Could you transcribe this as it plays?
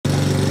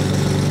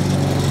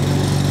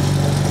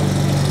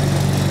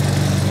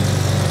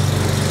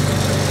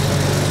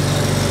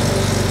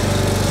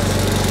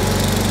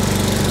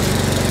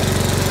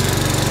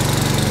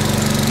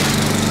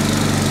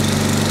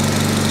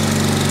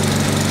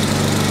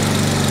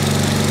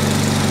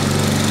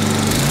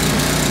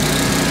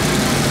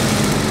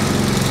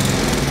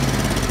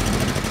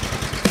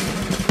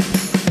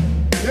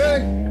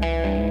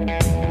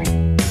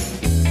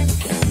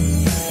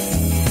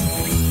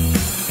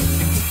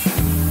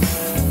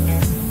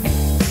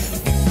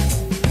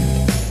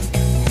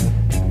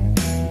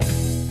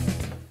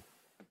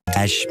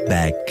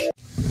Flashback.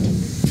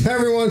 Hey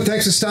everyone,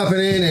 thanks for stopping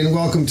in and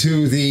welcome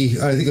to the,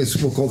 I think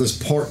we'll call this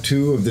part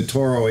 2 of the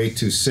TORO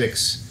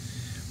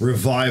 826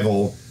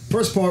 revival.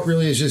 First part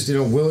really is just,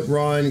 will it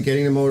run,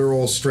 getting the motor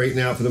all straightened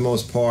out for the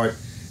most part,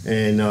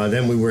 and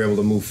then we were able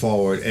to move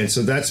forward. And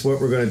so that's what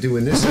we're going to do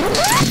in this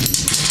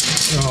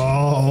episode.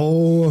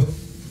 Oh,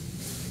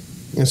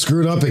 I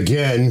screwed up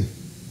again.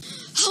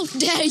 How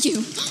dare you?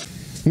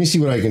 Let me see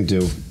what I can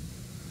do.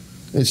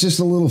 It's just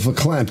a little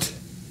verklempt.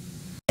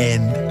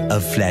 End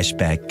of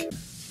flashback.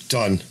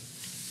 Done.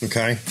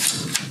 Okay?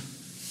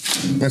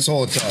 That's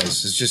all it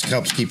does. It just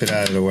helps keep it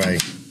out of the way.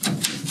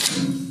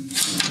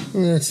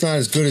 It's not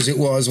as good as it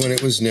was when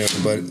it was new,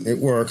 but it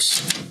works.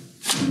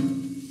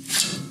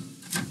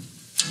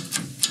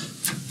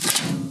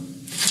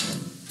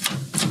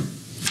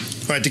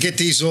 Alright, to get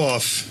these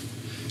off,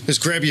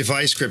 just grab your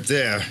vice grip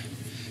there.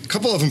 A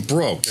couple of them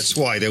broke. That's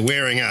why. They're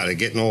wearing out. They're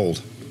getting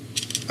old.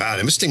 Ah,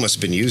 this thing must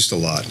have been used a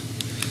lot.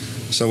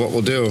 So what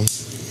we'll do,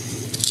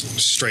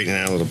 straighten it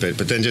out a little bit,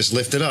 but then just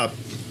lift it up,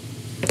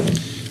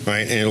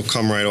 right, and it'll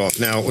come right off.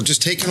 Now, we're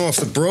just taking off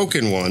the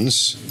broken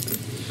ones,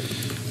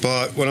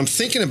 but what I'm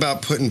thinking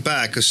about putting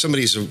back, because some of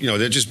these are,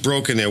 they're just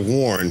broken, they're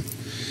worn.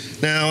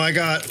 Now, I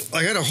got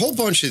a whole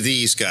bunch of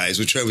these guys,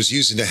 which I was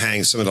using to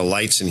hang some of the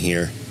lights in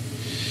here.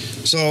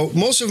 So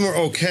most of them are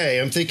okay.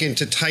 I'm thinking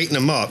to tighten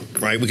them up,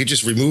 right, we could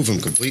just remove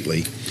them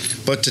completely.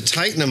 But to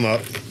tighten them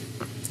up,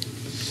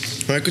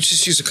 I could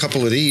just use a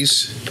couple of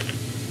these,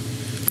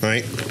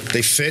 right?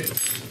 They fit,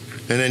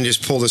 and then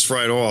just pull this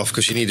right off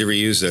because you need to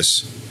reuse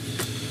this.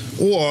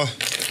 Or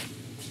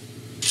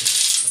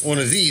one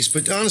of these,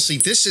 but honestly,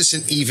 this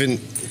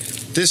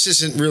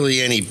isn't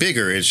really any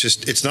bigger.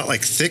 It's not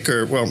like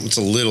thicker. Well, it's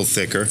a little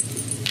thicker.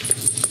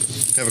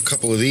 I have a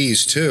couple of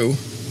these too.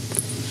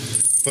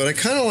 But I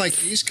kind of like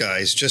these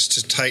guys just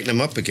to tighten them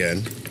up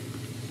again.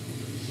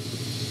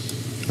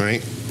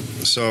 Right?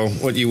 So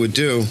what you would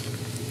do,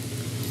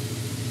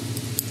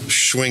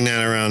 swing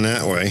that around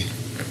that way.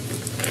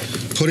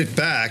 Put it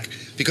back,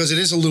 because it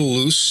is a little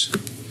loose,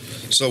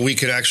 so we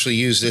could actually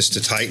use this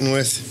to tighten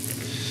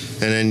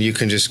with, and then you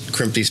can just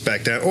crimp these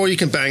back down, or you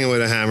can bang it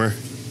with a hammer,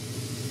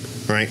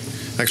 right?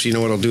 Actually, you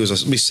know what I'll do is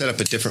let me set up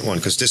a different one,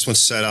 because this one's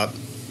set up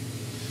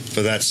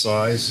for that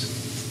size.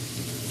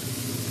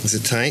 Is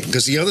it tight?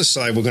 Because the other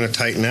side, we're going to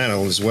tighten that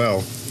out as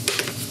well.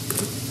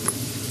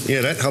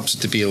 Yeah, that helps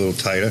it to be a little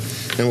tighter.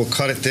 And we'll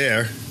cut it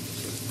there.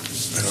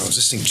 I don't know, is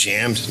this thing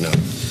jammed? No.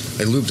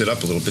 I lubed it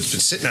up a little bit. It's been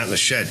sitting out in the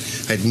shed.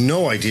 I had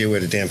no idea where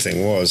the damn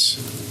thing was.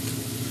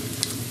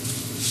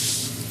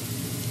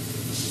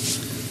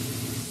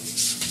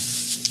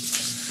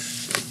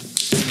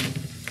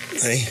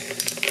 Okay.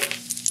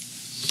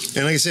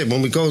 And like I said,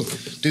 when we go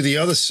do the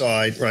other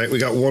side, right, we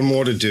got one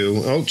more to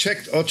do. I'll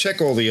check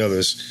all the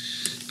others.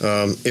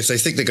 If they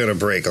think they're going to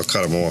break, I'll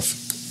cut them off.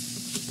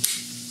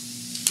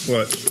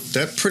 But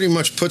that pretty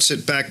much puts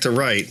it back to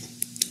right.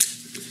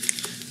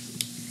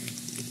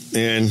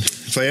 And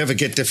if I ever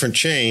get different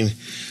chain,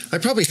 I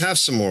probably have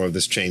some more of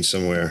this chain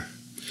somewhere.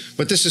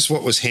 But this is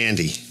what was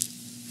handy.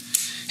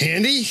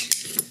 Handy?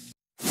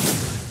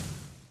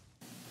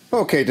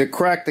 Okay, to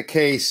crack the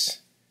case,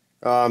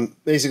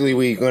 basically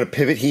we're going to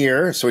pivot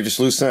here. So we just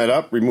loosen that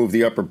up, remove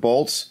the upper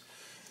bolts.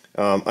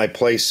 I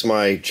place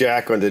my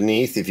jack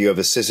underneath. If you have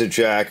a scissor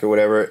jack or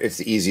whatever, it's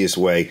the easiest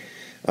way.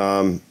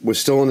 We're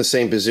still in the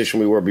same position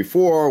we were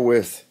before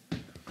with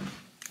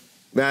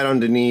that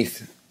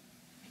underneath.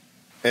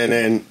 And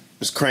then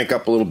just crank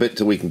up a little bit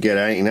till we can get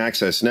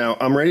access. Now,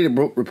 I'm ready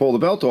to pull the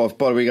belt off,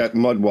 but we got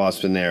mud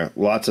wasps in there,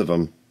 lots of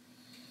them.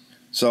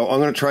 So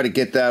I'm going to try to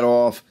get that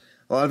off.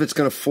 A lot of it's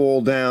going to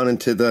fall down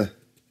into the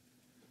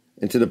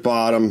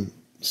bottom.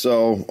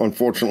 So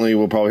unfortunately,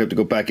 we'll probably have to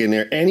go back in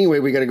there. Anyway,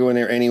 we got to go in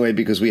there anyway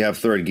because we have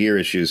third gear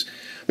issues.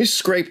 Let me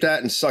scrape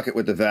that and suck it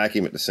with the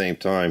vacuum at the same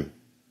time.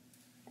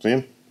 See?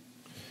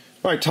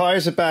 All right,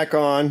 tires are back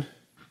on.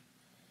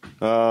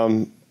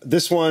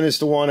 This one is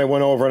the one I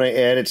went over and I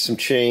added some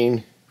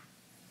chain.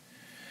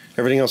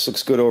 Everything else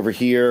looks good over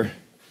here.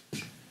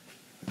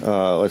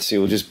 Let's see,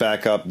 we'll just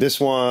back up. This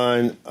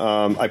one,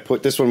 I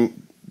put this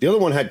one, the other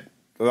one had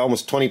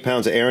almost 20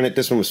 pounds of air in it.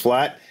 This one was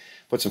flat.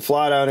 Put some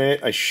flat on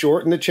it. I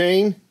shortened the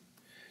chain.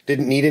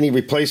 Didn't need any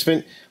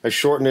replacement. I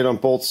shortened it on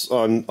both,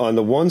 on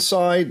the one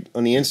side,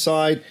 on the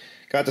inside.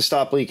 Got the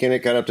stop leak in it,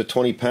 got up to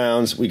 20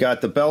 pounds. We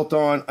got the belt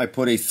on. I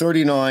put a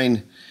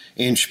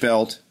 39-inch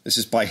belt. This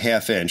is by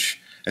 1/2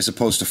 inch, as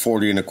opposed to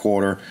 40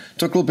 1/4.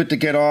 Took a little bit to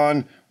get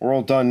on. We're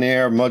all done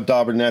there. Mud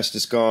dauber nest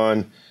is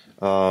gone.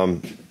 I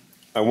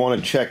want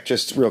to check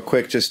just real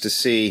quick just to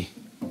see.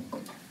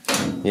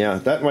 Yeah,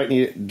 that might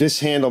need, this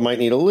handle might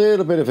need a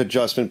little bit of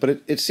adjustment,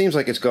 but it seems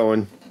like it's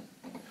going.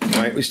 All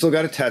right, we still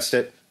got to test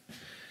it.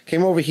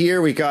 Came over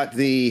here, we got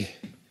the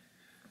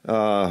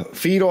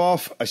feed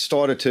off. I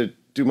started to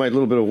do my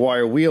little bit of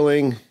wire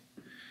wheeling.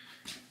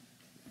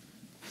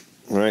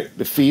 All right,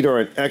 the feet are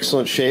in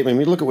excellent shape. I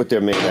mean, look at what they're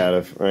made out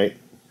of, right?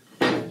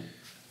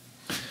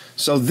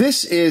 So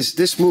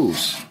this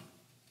moves,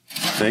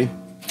 see?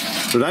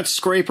 So that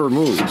scraper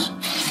moves.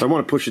 So I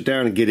want to push it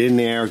down and get in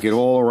there, get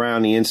all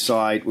around the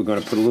inside. We're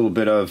going to put a little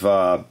bit of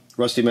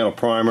rusty metal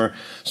primer.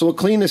 So we'll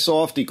clean this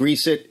off,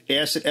 degrease it,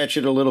 acid etch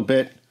it a little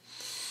bit,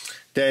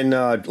 then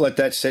let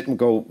that sit and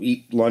go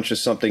eat lunch or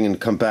something and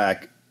come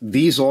back.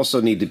 These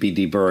also need to be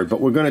deburred,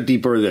 but we're going to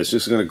deburr this.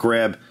 Just going to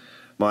grab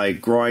my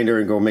grinder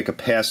and go make a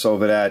pass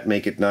over that,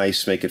 make it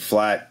nice, make it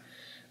flat.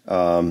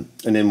 And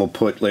then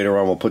later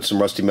on we'll put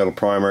some rusty metal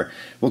primer.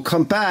 We'll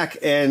come back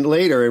and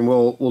later and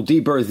we'll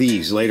deburr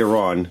these later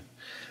on.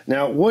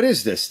 Now, what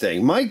is this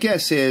thing? My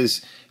guess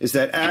is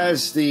that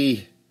as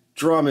the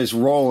drum is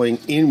rolling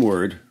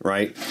inward,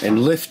 right,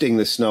 and lifting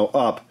the snow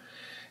up,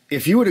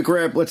 if you were to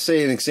grab, let's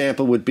say an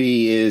example would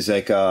be is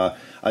like a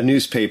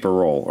newspaper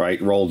roll,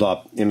 right, rolled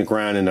up in the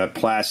ground in a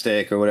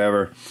plastic or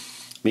whatever.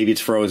 Maybe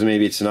it's frozen,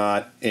 maybe it's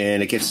not,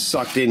 and it gets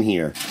sucked in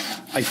here.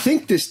 I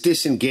think this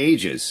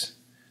disengages.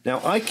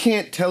 Now, I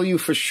can't tell you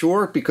for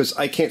sure because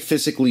I can't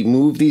physically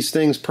move these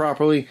things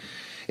properly.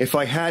 If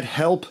I had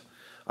help,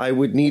 I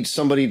would need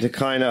somebody to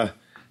kind of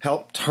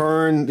help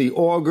turn the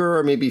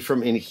auger, maybe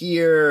from in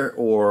here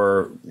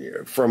or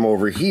from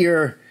over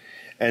here,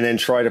 and then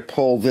try to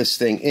pull this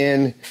thing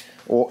in.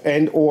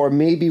 Or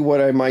maybe what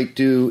I might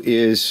do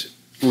is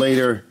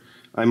later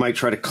I might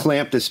try to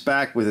clamp this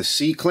back with a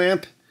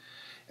C-clamp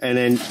and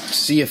then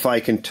see if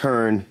I can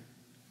turn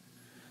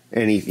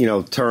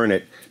turn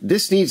it.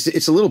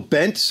 It's a little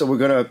bent, so we're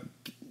going to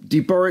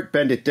deburr it,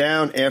 bend it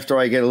down after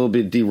I get a little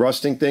bit of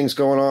derusting things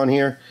going on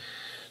here.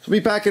 So we'll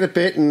be back in a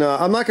bit, and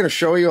I'm not going to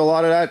show you a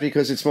lot of that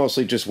because it's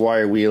mostly just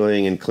wire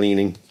wheeling and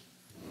cleaning.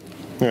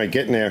 All right,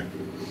 getting there.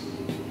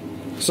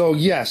 So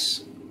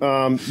yes,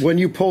 when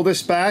you pull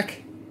this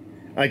back,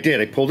 I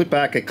pulled it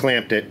back, I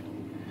clamped it,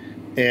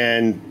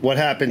 and what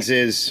happens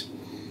is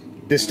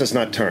this does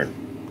not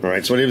turn. All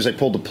right, so what it is, I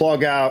pulled the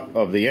plug out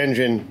of the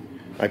engine,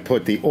 I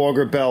put the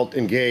auger belt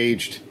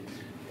engaged,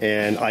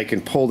 and I can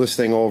pull this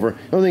thing over.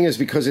 The only thing is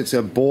because it's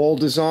a ball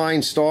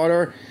design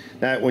starter,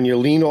 that when you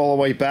lean all the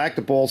way back,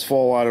 the balls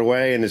fall out of the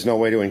way and there's no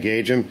way to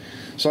engage them.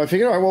 So I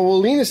figured, all right, well, we'll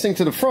lean this thing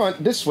to the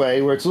front this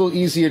way where it's a little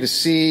easier to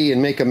see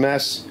and make a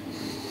mess.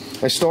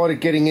 I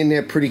started getting in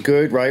there pretty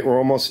good, right? We're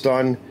almost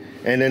done.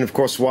 And then, of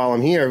course, while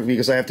I'm here,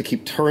 because I have to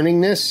keep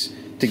turning this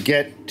to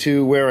get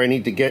to where I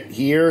need to get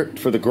here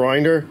for the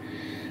grinder.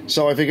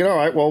 So I figured, all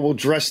right, well, we'll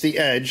dress the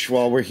edge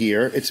while we're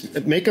here.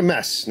 Make a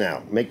mess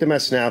now. Make the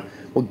mess now.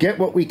 We'll get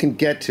what we can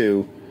get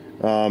to.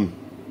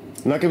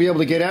 I'm not going to be able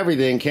to get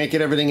everything. Can't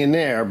get everything in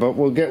there, but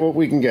we'll get what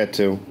we can get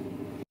to.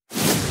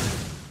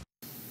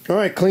 All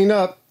right, cleaned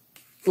up.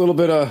 A little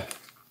bit of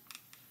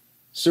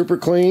Super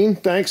Clean.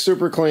 Thanks,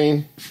 Super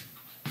Clean,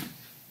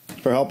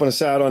 for helping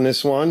us out on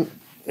this one.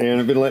 And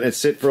I've been letting it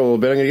sit for a little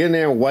bit. I'm going to get in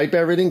there and wipe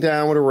everything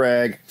down with a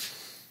rag.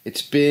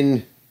 It's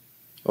been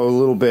a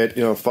little bit,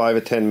 5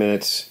 or 10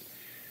 minutes.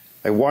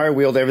 I wire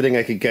wheeled everything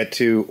I could get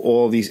to.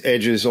 All these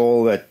edges,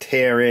 all that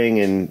tearing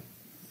and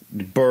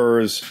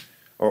burrs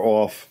are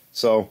off.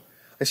 So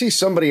I see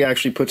somebody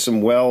actually put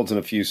some welds in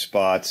a few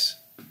spots.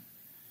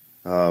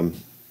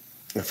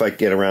 If I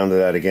get around to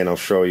that again, I'll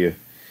show you.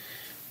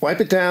 Wipe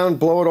it down,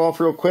 blow it off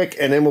real quick,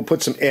 and then we'll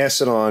put some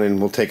acid on and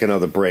we'll take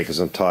another break because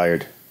I'm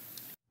tired.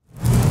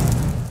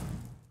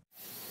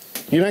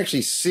 You can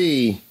actually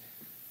see,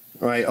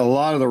 right, a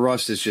lot of the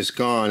rust is just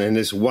gone, and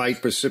this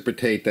white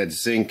precipitate, that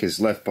zinc, is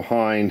left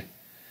behind.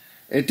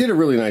 It did a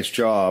really nice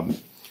job.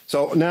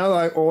 So now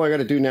all I got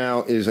to do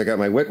now is I got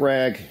my wet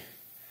rag,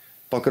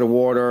 bucket of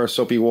water,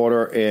 soapy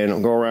water, and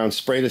I'll go around,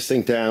 spray this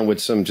thing down with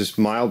some just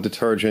mild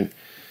detergent.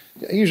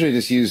 I usually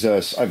just use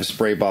I have a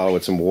spray bottle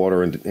with some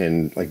water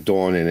and like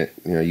Dawn in it,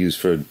 used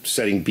for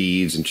setting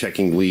beads and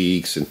checking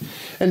leaks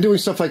and doing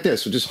stuff like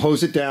this. So just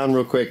hose it down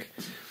real quick,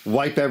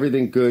 wipe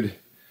everything good,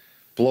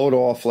 blow it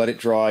off, let it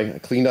dry. I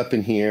cleaned up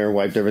in here,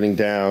 wiped everything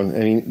down. I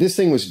mean, this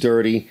thing was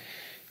dirty.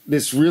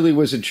 This really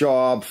was a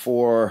job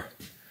for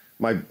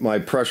my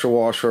pressure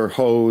washer,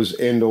 hose,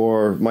 and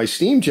or my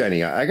steam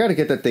jenny. I got to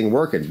get that thing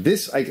working.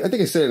 This, I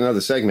think I said in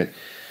another segment,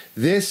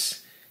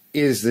 this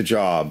is the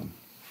job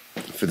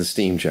for the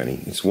steam jenny.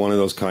 It's one of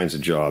those kinds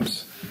of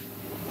jobs.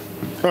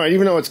 All right,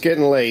 even though it's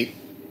getting late,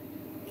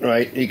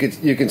 right, you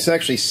can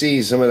actually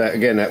see some of that,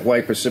 again, that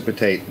white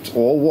precipitate. It's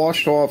all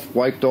washed off,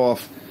 wiped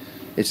off.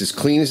 It's as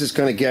clean as it's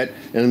going to get.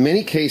 And in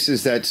many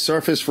cases, that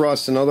surface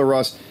rust and other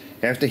rust,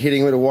 after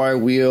hitting with a wire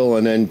wheel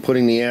and then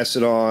putting the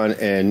acid on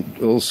and a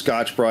little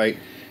Scotch-Brite,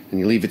 and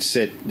you leave it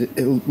sit,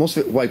 most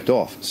of it wiped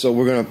off. So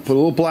we're going to put a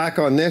little black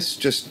on this.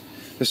 Just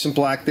there's some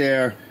black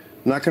there.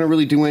 I'm not going to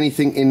really do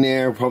anything in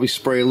there. Probably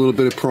spray a little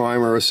bit of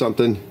primer or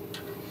something.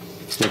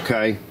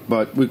 Okay,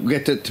 but we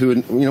get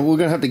to we're going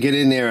to have to get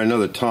in there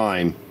another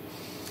time.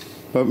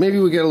 But maybe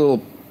we get a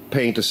little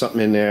paint or something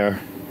in there.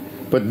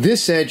 But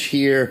this edge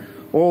here,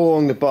 all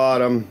along the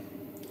bottom,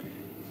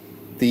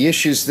 the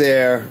issue's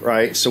there,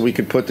 right? So we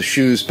could put the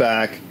shoes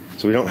back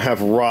so we don't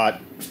have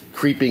rot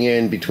creeping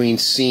in between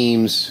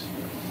seams.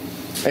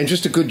 And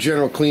just a good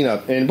general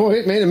cleanup. And boy,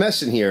 it made a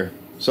mess in here.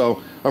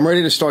 So I'm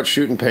ready to start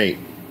shooting paint.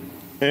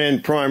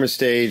 And primer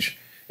stage,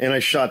 and I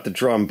shot the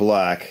drum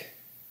black.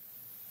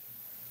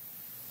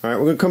 All right,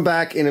 we're going to come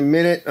back in a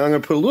minute. I'm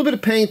going to put a little bit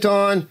of paint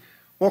on,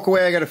 walk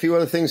away. I got a few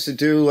other things to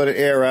do. Let it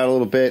air out a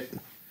little bit.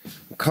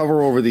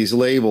 Cover over these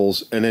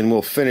labels, and then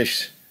we'll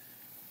finish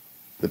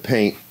the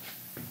paint.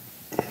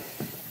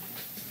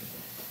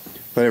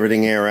 Let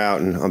everything air out,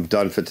 and I'm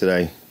done for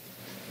today.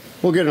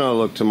 We'll get another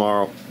look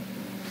tomorrow.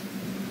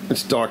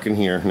 It's dark in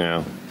here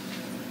now.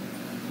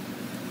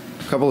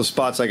 A couple of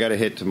spots I got to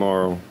hit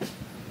tomorrow.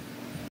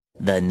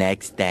 The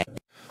next day.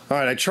 All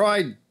right, I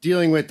tried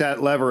dealing with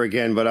that lever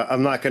again, but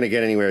I'm not going to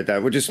get anywhere with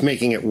that. We're just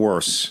making it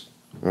worse.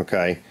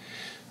 Okay.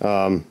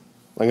 I'm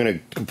going to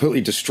completely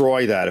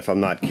destroy that if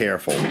I'm not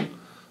careful.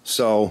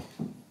 So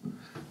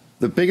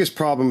the biggest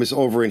problem is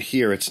over in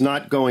here. It's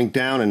not going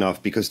down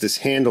enough because this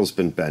handle's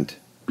been bent.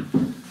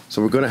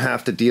 So we're going to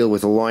have to deal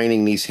with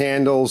aligning these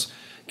handles,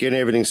 getting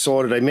everything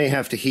sorted. I may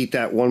have to heat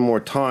that one more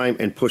time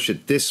and push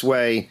it this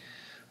way.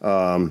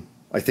 I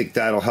think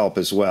that'll help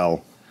as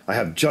well. I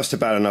have just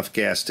about enough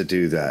gas to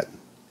do that.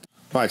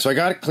 All right, so I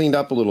got it cleaned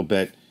up a little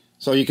bit.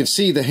 So you can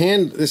see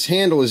this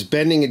handle is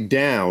bending it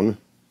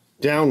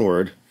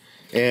downward.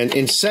 And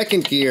in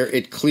second gear,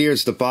 it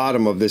clears the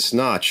bottom of this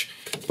notch.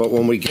 But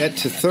when we get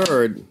to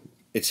third,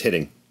 it's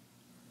hitting.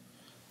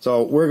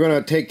 So we're going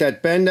to take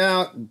that bend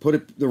out, put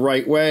it the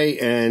right way,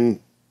 and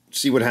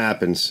see what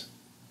happens.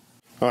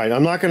 All right,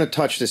 I'm not going to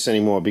touch this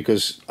anymore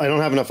because I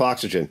don't have enough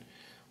oxygen.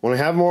 When I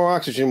have more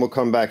oxygen, we'll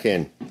come back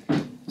in.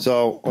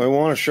 So what I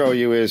want to show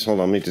you is, hold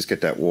on, let me just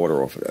get that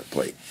water off of that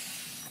plate.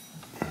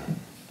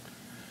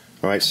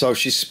 All right, so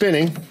she's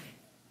spinning.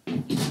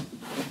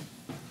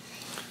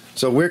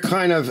 So we're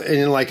kind of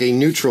in like a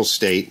neutral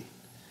state,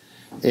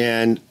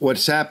 and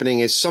what's happening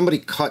is somebody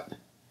cut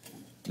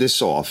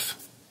this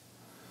off,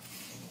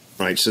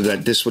 right, so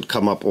that this would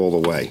come up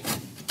all the way,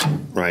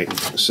 right,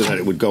 so that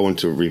it would go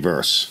into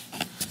reverse.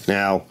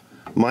 Now,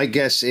 my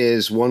guess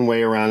is one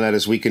way around that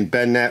is we can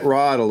bend that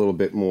rod a little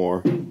bit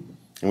more, and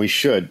we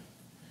should.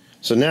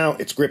 So now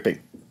it's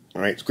gripping,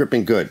 all right, it's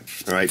gripping good,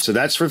 all right, so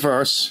that's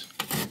reverse,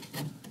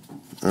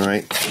 all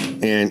right,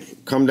 and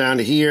come down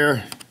to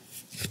here.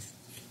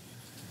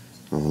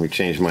 Let me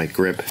change my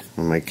grip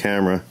on my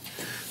camera.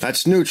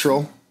 That's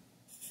neutral.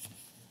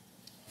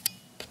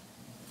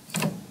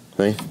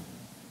 See?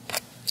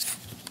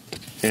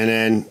 And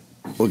then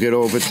we'll get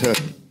over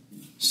to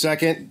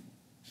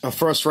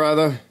first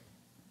rather.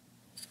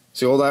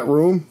 See all that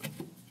room?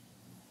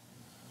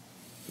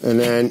 And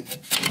then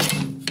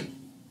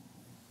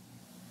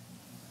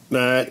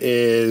that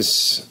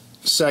is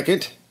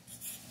second.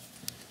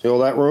 See all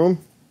that room?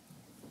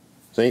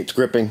 See, it's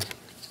gripping.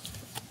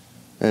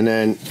 And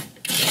then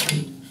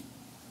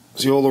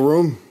see all the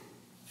room?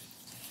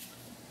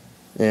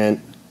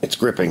 And it's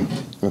gripping,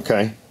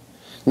 okay?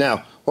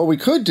 Now, what we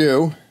could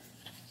do,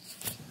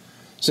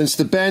 since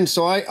the bend,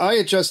 so I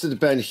adjusted the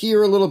bend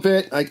here a little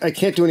bit. I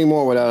can't do any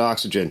more without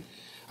oxygen.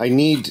 I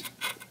need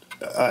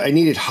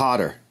it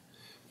hotter.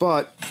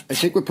 But I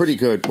think we're pretty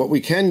good. What we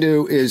can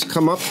do is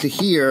come up to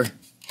here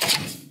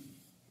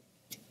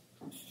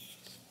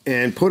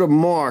and put a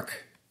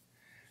mark,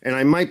 and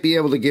I might be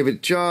able to give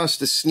it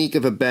just a sneak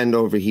of a bend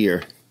over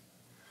here,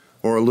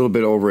 or a little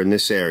bit over in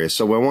this area.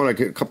 So I want to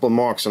get a couple of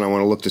marks, and I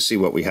want to look to see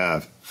what we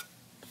have.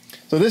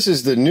 So this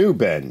is the new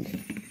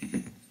bend.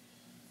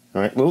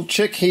 All right, little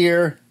chick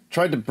here.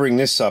 Tried to bring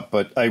this up,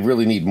 but I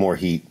really need more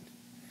heat.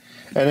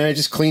 And then I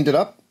just cleaned it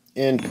up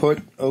and put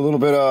a little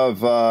bit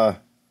of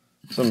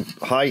some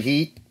high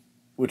heat,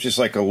 which is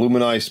like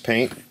aluminized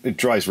paint. It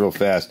dries real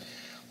fast.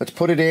 Let's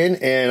put it in,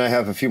 and I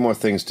have a few more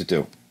things to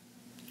do.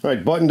 All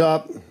right, buttoned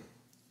up.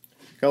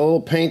 Got a little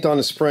paint on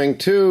the spring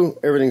too.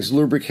 Everything's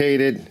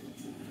lubricated.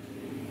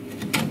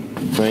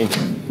 Okay.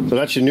 So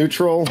that's your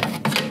neutral.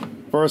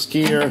 First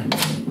gear,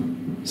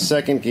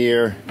 second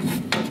gear,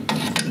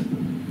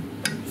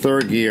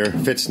 third gear.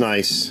 Fits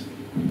nice.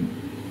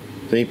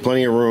 See,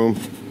 plenty of room.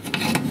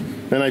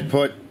 Then I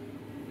put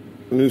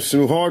some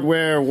new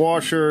hardware,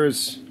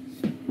 washers.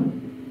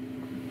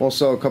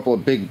 Also a couple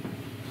of big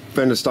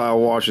fender style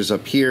washers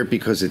up here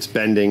because it's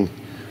bending.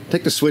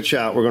 Take the switch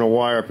out. We're going to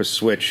wire up a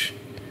switch.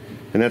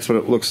 And that's what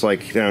it looks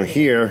like down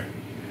here.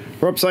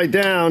 We're upside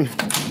down.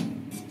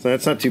 So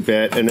that's not too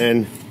bad. And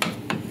then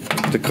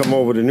to come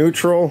over to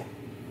neutral,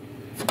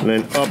 and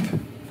then up,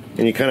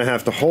 and you kind of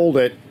have to hold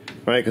it,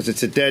 right, because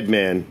it's a dead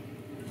man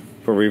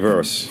for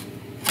reverse.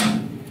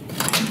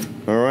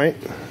 All right,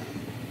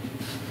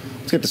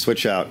 let's get the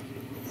switch out.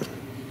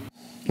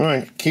 All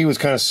right, key was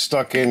kind of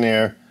stuck in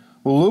there.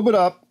 We'll lube it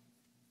up,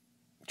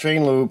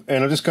 chain lube,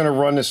 and I'm just going to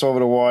run this over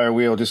the wire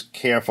wheel, just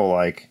careful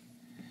like,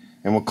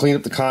 and we'll clean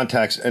up the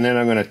contacts, and then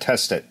I'm going to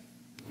test it.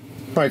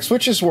 All right,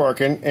 switch is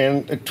working,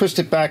 and I twist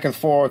it back and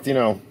forth, you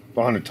know,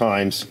 100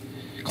 times.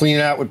 Clean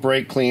it out with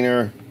brake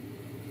cleaner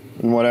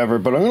and whatever,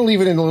 but I'm going to leave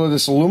it in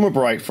this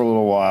Alumabrite for a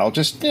little while,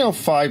 just, you know,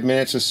 5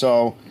 minutes or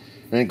so,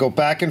 and then go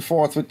back and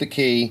forth with the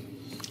key,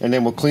 and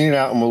then we'll clean it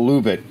out and we'll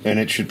lube it, and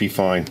it should be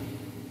fine.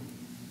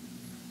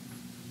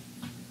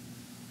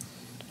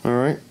 All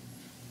right.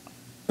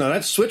 Now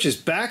that switch is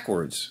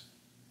backwards.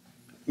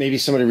 Maybe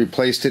somebody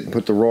replaced it and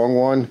put the wrong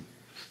one,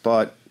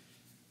 but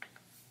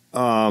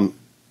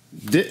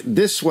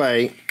this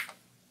way,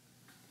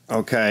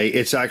 okay,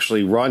 it's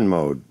actually run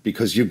mode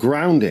because you're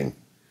grounding,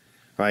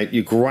 right?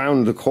 You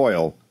ground the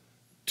coil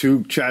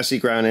to chassis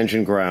ground,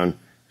 engine ground,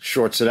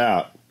 shorts it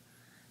out.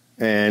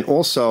 And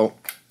also,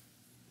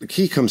 the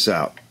key comes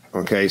out,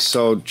 okay?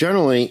 So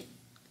generally,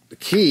 the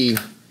key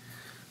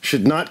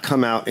should not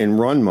come out in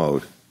run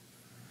mode.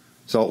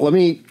 So let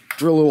me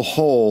drill a little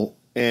hole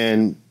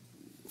and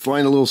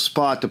find a little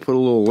spot to put a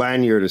little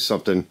lanyard or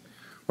something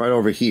right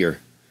over here.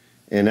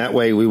 And that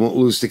way we won't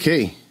lose the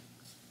key.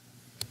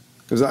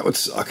 Because that would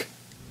suck.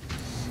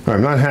 All right,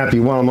 I'm not happy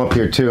while I'm up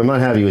here too. I'm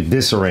not happy with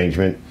this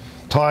arrangement.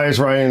 Tires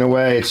right in the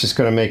way, it's just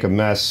gonna make a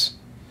mess.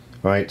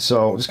 All right,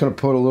 so I'm just gonna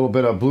put a little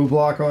bit of blue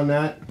block on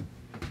that.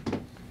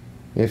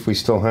 If we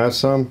still have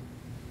some.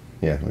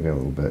 Yeah, we got a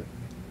little bit.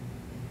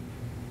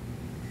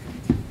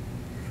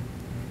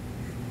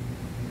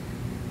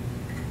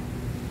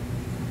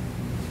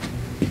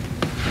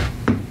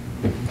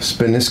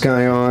 Spin this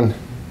guy on.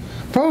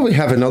 Probably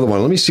have another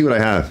one. Let me see what I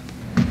have.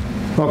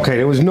 Okay,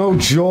 there was no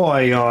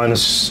joy on a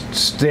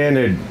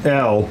standard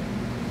L,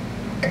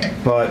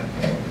 but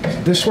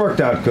this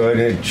worked out good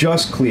and it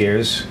just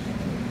clears.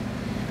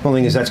 The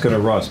only thing is that's going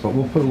to rust, but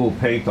we'll put a little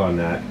paint on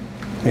that.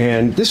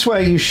 And this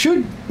way you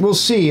should, we'll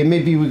see, and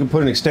maybe we can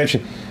put an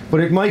extension,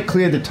 but it might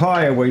clear the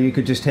tire where you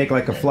could just take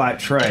like a flat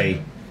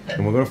tray,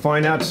 and we're going to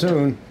find out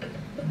soon,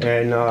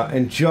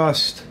 and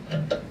just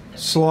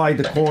slide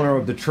the corner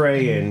of the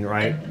tray in,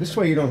 right? This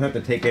way you don't have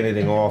to take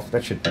anything off.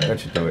 That should do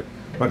it.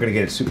 I'm not going to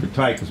get it super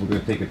tight because we're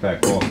going to take it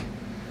back off.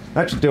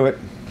 That should do it.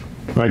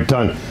 All right,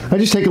 done. I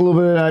just take a little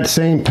bit of that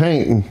same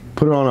paint and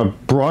put it on a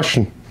brush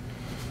and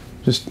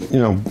just, you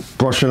know,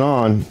 brush it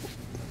on.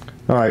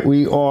 All right,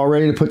 we are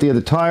ready to put the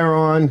other tire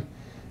on,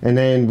 and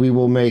then we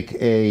will make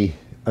a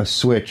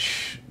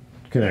switch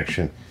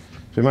connection.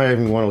 So we might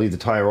even want to leave the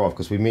tire off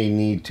because we may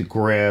need to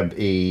grab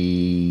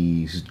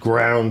a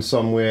ground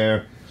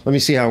somewhere. Let me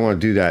see how I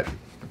want to do that.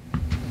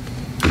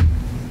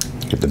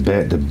 Get the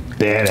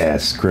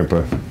badass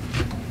crimper.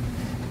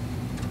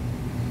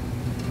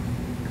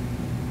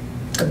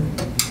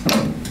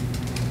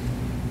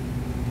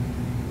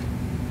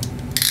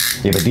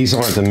 Yeah, but these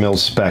aren't the mil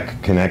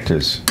spec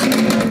connectors.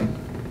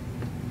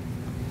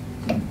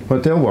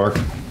 But they'll work.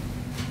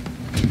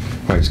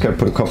 Alright, just gotta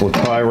put a couple of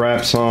tie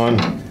wraps on.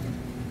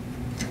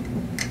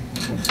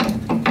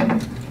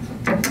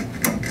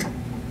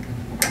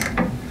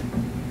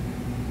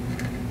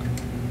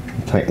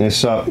 Tighten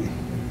this up.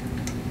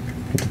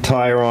 Put the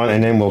tire on,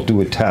 and then we'll do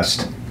a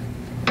test.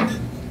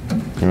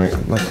 Alright,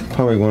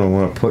 probably gonna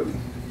want to put.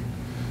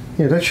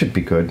 Yeah, that should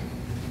be good.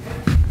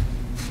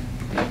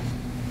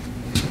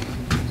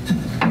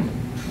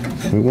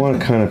 We want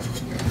to kind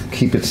of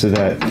keep it so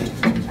that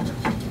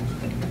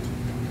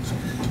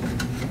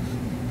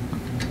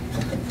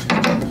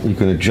you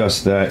can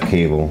adjust that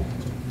cable.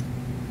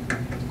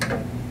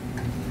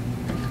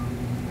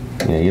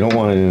 Yeah, you don't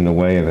want it in the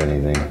way of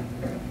anything.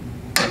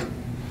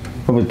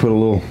 Probably put a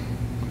little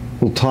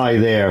tie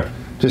there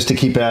just to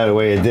keep it out of the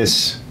way of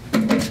this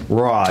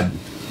rod.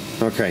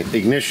 Okay,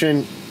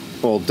 ignition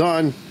all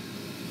done.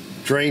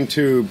 Drain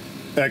tube,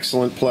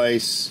 excellent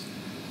place.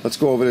 Let's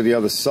go over to the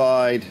other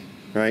side,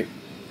 right?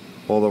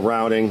 All the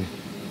routing.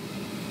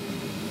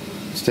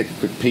 Let's take a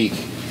quick peek.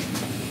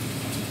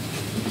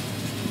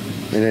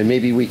 And then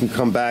maybe we can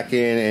come back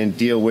in and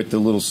deal with the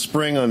little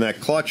spring on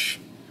that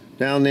clutch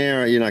down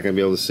there. You're not going to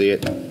be able to see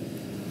it.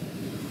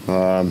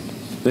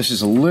 This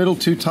is a little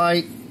too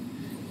tight.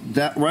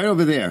 That right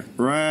over there,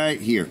 right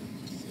here.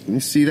 Can you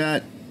see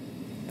that?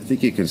 I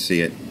think you can see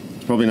it.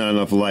 It's probably not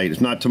enough light.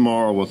 If not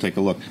tomorrow, we'll take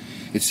a look.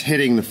 It's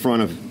hitting the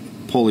front of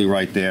pulley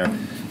right there.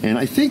 And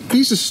I think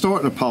these are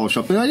starting to polish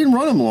up. I didn't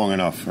run them long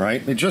enough,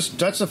 right?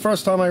 That's the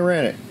first time I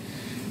ran it.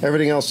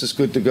 Everything else is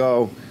good to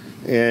go.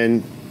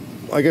 And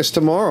I guess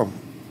tomorrow.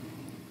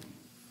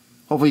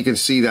 Hopefully you can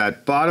see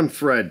that. Bottom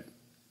thread,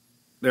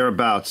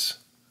 thereabouts,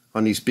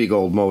 on these big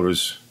old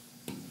motors.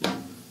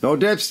 No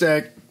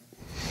dipstick.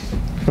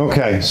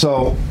 Okay,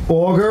 so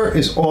auger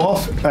is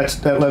off.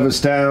 That lever's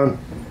down.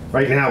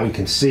 Right now we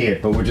can see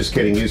it, but we're just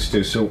getting used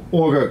to. So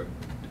auger,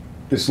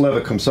 this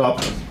lever comes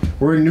up.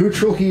 We're in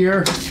neutral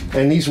here,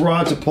 and these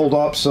rods are pulled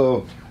up,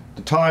 so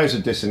the tires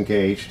are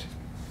disengaged.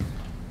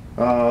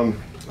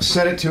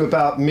 Set it to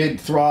about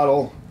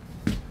mid-throttle.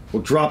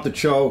 We'll drop the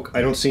choke. I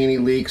don't see any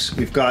leaks.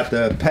 We've got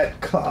the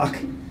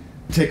petcock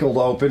tickled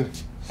open.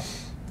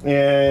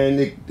 And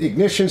the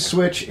ignition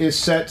switch is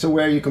set to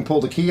where you can pull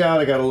the key out.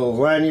 I got a little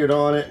lanyard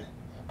on it.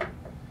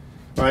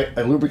 All right,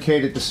 I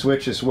lubricated the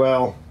switch as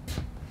well.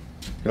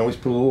 You can always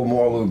put a little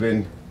more lube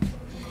in.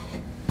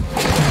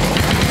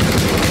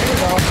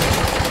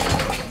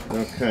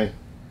 Okay,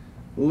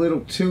 a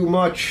little too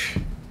much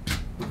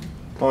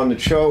on the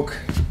choke.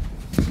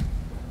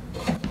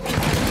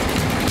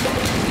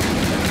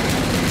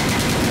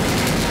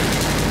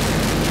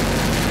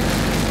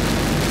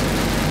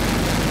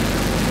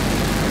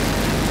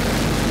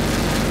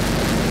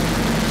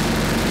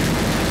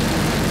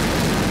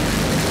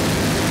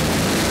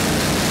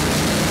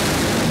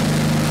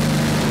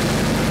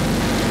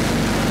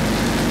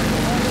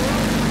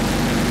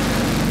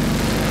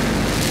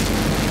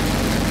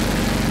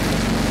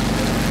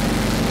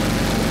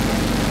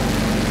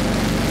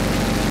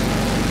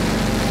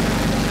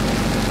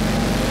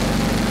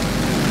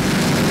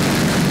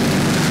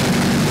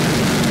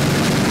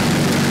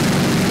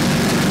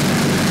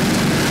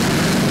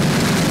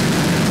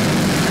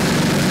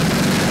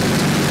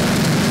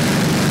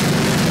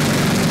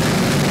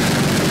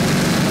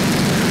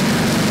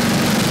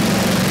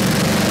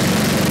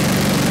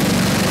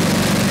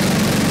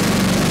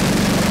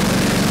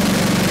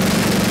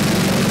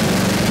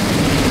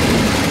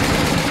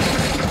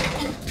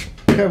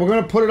 Okay, we're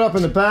going to put it up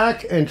in the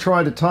back and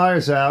try the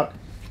tires out.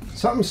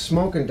 Something's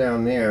smoking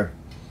down there.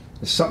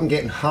 Is something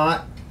getting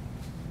hot?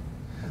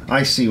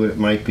 I see what it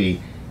might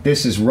be.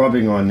 This is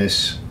rubbing on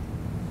this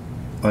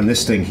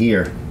thing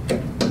here.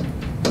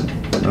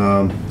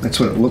 That's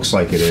what it looks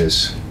like it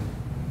is.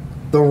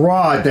 The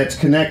rod that's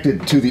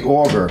connected to the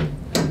auger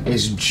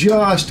is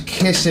just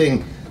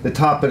kissing the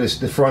top of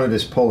the front of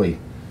this pulley.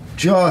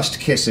 Just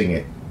kissing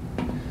it.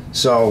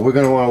 So we're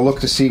going to want to look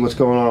to see what's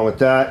going on with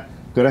that.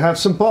 Going to have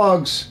some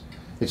bugs.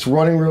 It's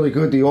running really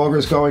good. The auger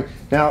is going.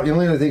 Now, the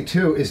only other thing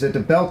too is that the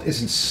belt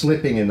isn't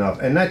slipping enough,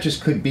 and that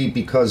just could be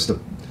because the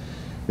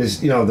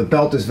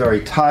belt is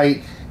very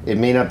tight. It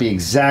may not be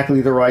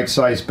exactly the right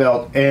size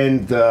belt,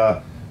 and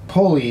the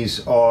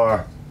pulleys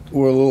were a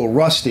little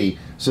rusty,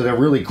 so they're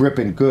really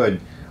gripping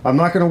good. I'm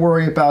not going to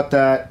worry about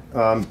that.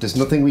 There's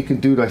nothing we can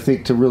do, I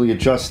think, to really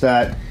adjust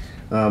that.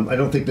 I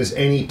don't think there's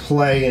any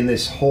play in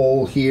this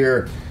hole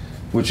here,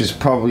 which is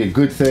probably a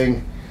good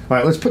thing. All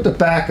right, let's put the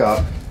back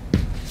up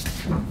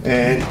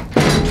and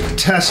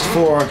test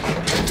for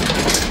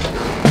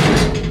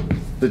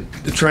the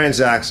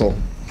transaxle.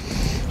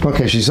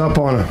 Okay, she's up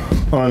on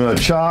a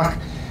chock.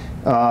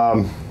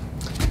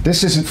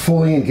 This isn't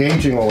fully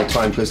engaging all the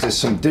time because there's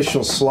some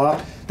additional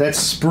slop. That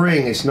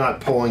spring is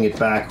not pulling it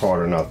back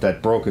hard enough,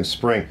 that broken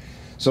spring.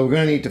 So we're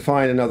going to need to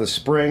find another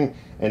spring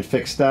and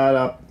fix that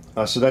up.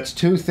 So that's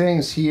two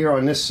things here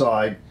on this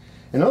side.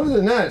 And other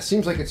than that, it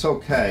seems like it's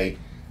okay.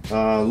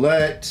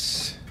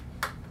 Let's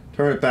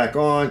turn it back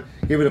on,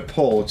 give it a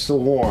pull. It's still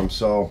warm,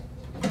 so.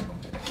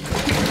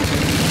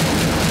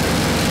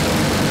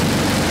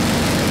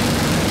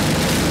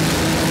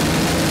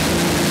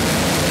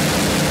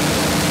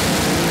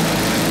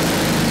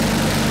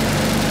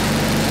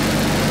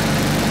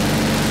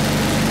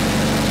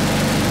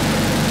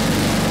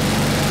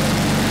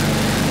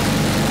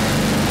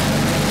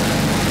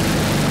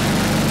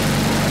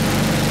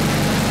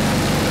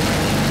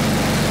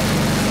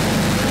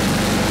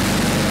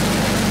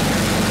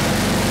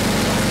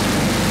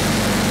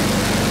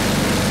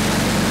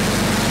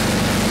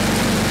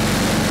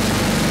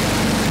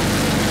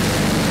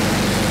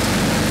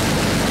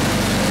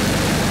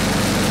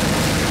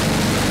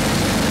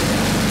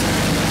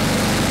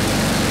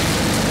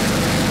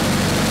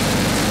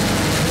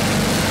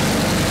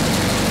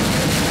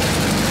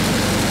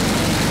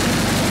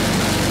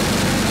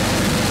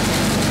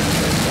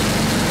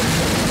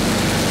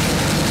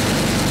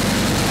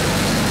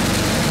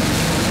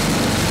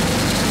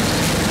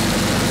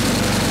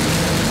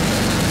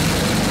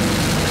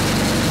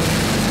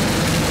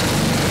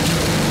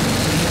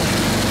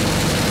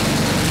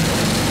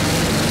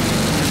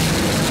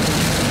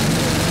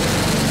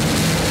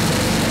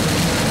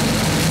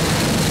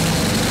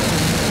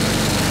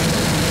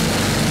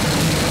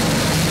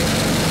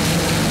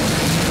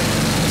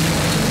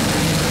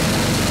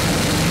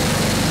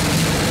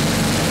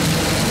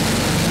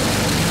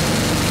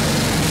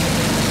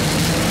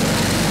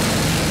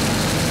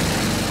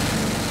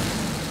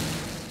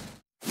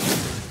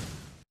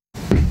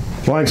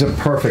 Lines up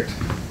perfect.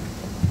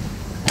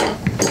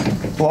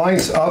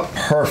 Lines up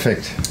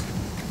perfect.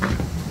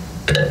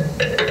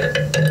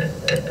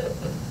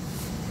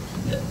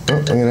 Oh,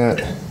 look at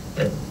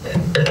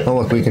that. Oh,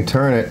 look, we can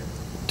turn it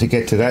to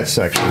get to that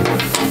section.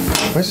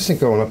 Why is this thing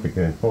going up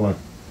again? Hold on.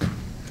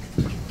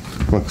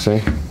 Look,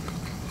 see?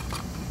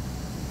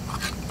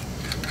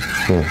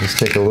 Yeah, let's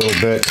take a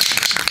little bit,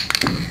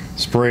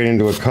 spray it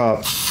into a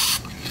cup.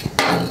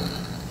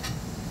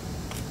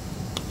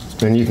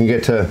 And you can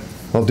get to,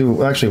 I'll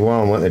do, actually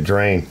while I'm letting it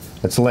drain.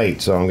 It's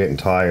late, so I'm getting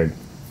tired.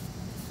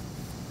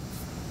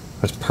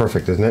 That's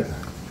perfect, isn't it?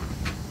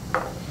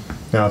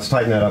 Now let's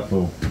tighten that up a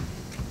little.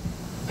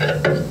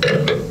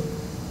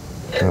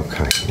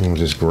 Okay, we'll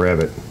just grab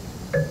it.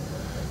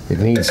 It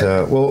needs,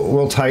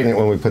 we'll tighten it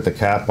when we put the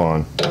cap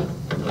on.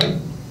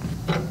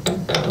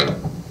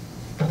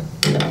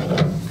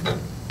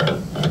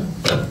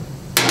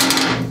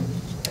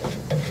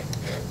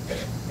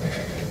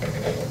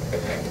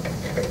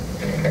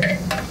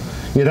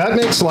 Yeah, that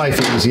makes life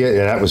easier.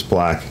 Yeah, that was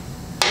black.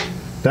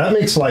 That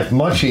makes life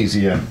much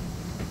easier.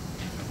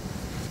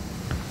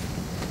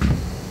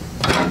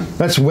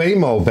 That's way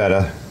more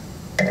better.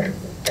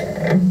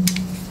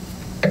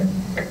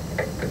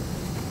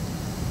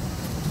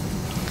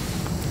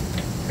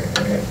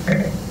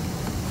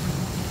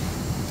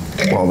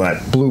 Well,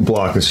 that blue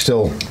block is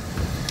still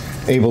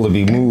able to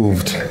be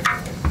moved.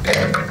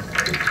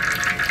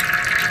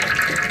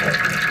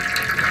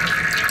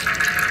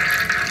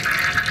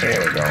 There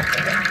we go.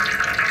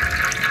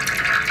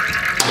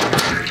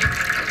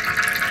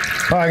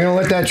 All right, I'm gonna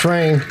let that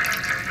drain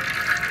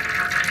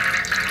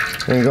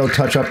and go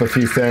touch up a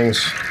few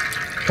things,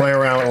 play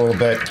around a little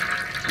bit.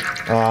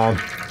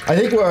 I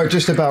think we're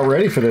just about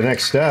ready for the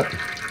next step.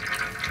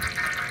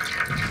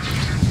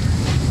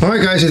 All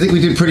right, guys, I think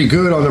we did pretty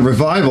good on the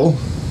revival.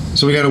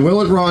 So we got a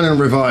will it run and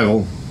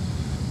revival,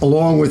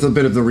 along with a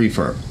bit of the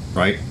refurb,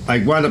 right? I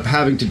wound up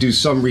having to do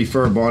some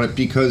refurb on it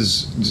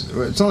because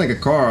it's not like a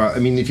car. I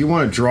mean, if you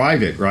want to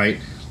drive it,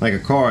 right, like a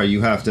car,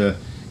 you have to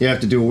you have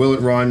to do a will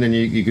it run, and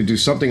you could do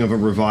something of a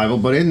revival.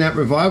 But in that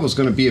revival is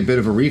going to be a bit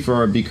of a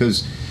refurb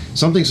because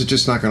some things are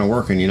just not going to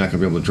work and you're not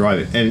going to be able to drive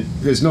it. And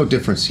there's no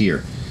difference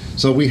here.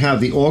 So we have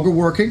the auger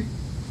working.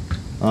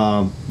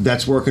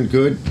 That's working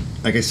good.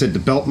 Like I said, the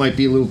belt might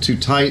be a little too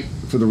tight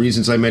for the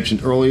reasons I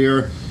mentioned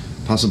earlier.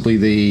 Possibly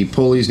the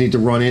pulleys need to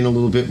run in a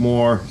little bit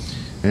more,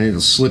 and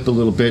it'll slip a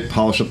little bit,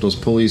 polish up those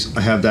pulleys.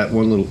 I have that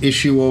one little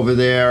issue over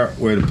there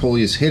where the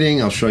pulley is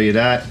hitting. I'll show you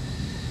that.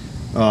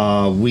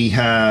 We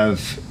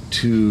have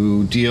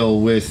to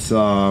deal with,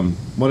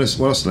 what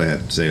else did I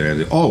have to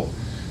say? Oh,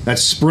 that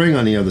spring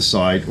on the other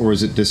side, or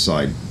is it this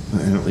side? I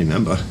don't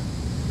remember.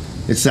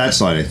 It's that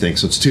side, I think.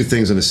 So it's two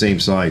things on the same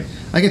side.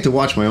 I get to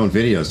watch my own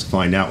videos to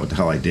find out what the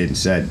hell I did and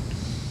said.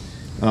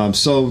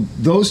 So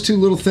those two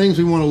little things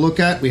we want to look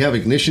at. We have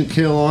ignition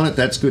kill on it.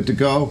 That's good to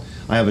go.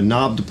 I have a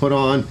knob to put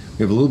on.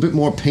 We have a little bit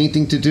more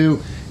painting to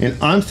do. And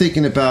I'm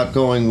thinking about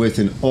going with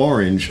an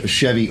orange, a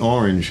Chevy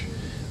orange,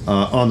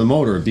 on the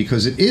motor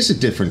because it is a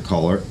different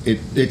color.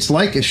 It's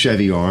like a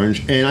Chevy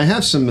orange, and I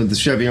have some of the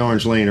Chevy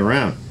orange laying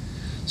around.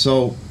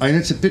 So and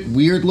it's a bit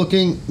weird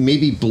looking.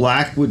 Maybe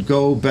black would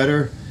go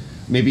better.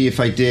 Maybe if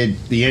I did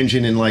the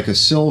engine in like a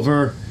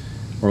silver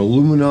or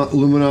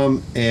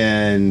aluminum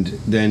and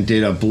then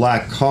did a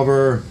black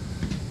cover.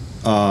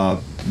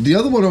 The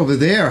other one over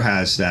there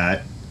has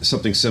that,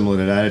 something similar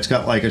to that. It's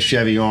got like a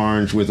Chevy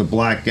orange with a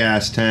black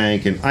gas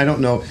tank, and I don't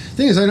know.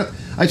 Thing is,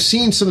 I've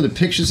seen some of the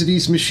pictures of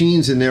these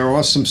machines, and there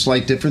are some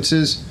slight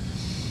differences.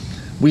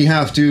 We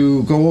have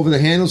to go over the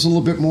handles a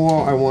little bit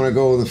more. I want to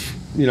go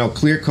with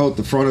clear coat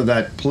the front of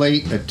that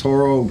plate, that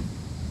TORO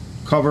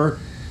cover,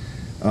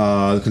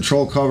 the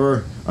control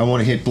cover. I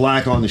want to hit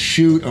black on the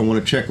chute. I want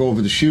to check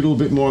over the chute a little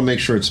bit more, make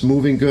sure it's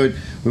moving good.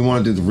 We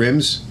want to do the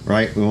rims,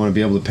 right? We want to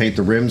be able to paint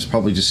the rims,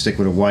 probably just stick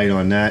with a white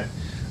on that.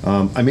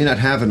 I may not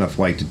have enough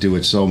white to do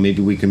it, so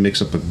maybe we can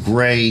mix up a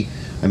gray.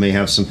 I may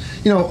have some,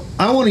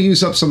 I want to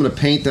use up some of the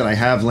paint that I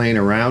have laying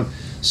around.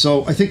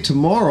 So I think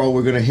tomorrow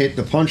we're going to hit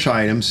the punch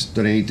items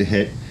that I need to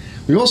hit.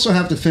 We also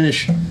have to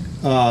finish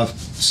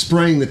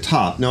spraying the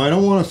top. Now I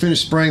don't want to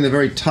finish spraying the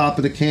very top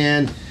of the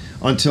can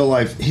until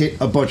I've hit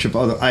a bunch of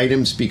other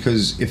items,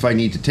 because if I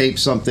need to tape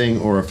something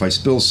or if I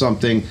spill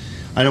something,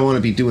 I don't want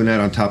to be doing that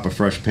on top of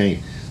fresh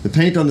paint. The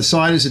paint on the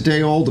side is a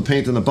day old. The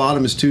paint on the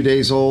bottom is 2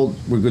 days old.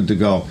 We're good to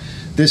go.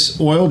 This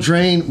oil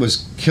drain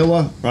was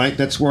killer, right?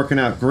 That's working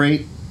out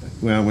great.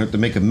 We have to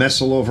make a mess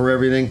all over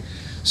everything.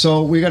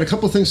 So we got a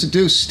couple things to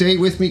do. Stay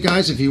with me,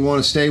 guys, if you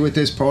want to stay with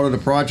this part of the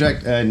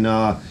project. And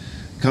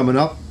coming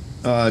up,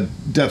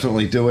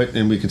 definitely do it,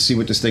 and we can see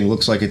what this thing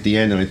looks like at the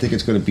end. And I think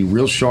it's going to be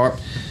real sharp.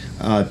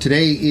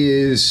 Today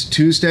is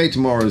Tuesday.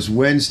 Tomorrow is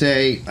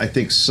Wednesday. I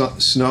think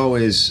snow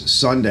is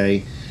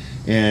Sunday.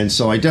 And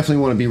so I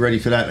definitely want to be ready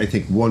for that. I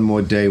think one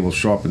more day we'll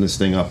sharpen this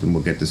thing up and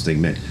we'll get this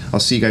thing made. I'll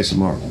see you guys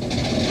tomorrow.